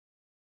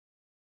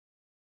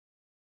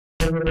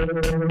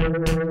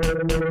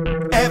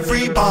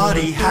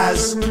Everybody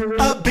has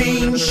a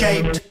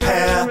bean-shaped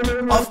pair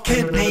of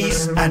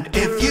kidneys, and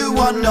if you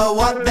wonder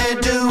what they're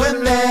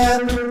doing there,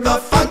 the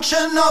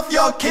function of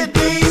your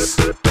kidneys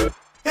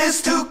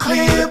is to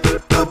clear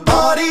the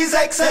body's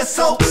excess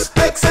salts,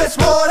 excess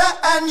water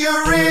and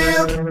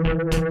urea.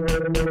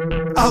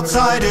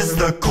 Outside is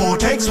the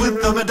cortex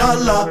with the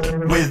medulla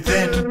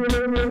within,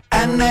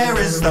 and there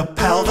is the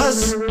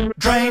pelvis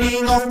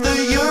draining off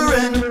the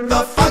urine.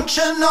 The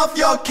function of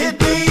your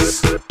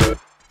kidneys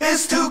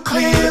is to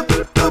clear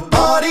the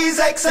body's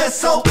excess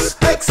salts,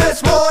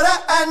 excess water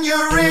and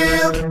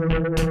urea.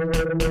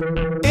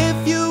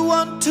 If you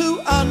want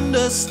to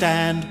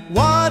understand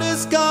what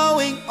is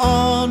going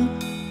on,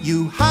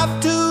 you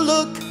have to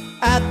look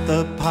at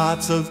the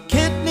parts of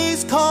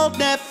kidneys called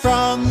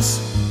nephrons.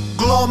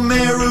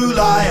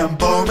 Glomeruli and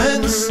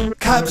Bowman's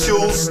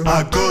capsules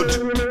are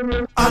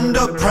good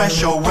under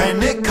pressure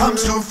when it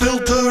comes to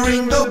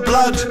filtering the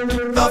blood.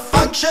 The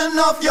function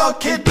of your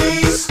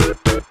kidneys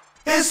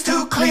is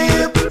to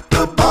clear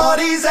the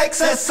body's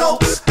excess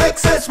salts,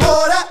 excess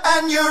water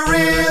and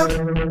urea.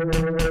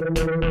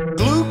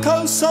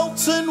 Glucose,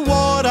 salts and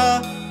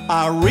water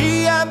are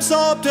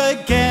reabsorbed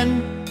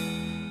again,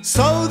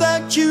 so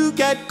that you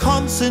get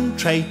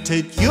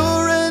concentrated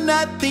urine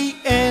at the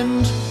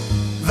end.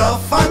 The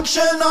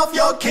function of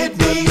your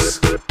kidneys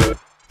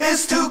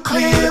is to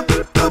clear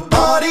the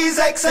body's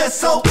excess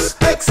salts,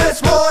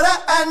 excess water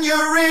and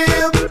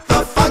urea.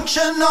 The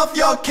function of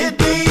your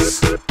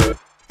kidneys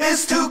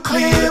is to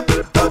clear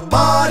the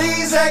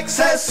body's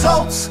excess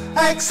salts,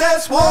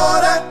 excess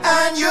water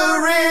and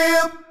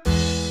urea.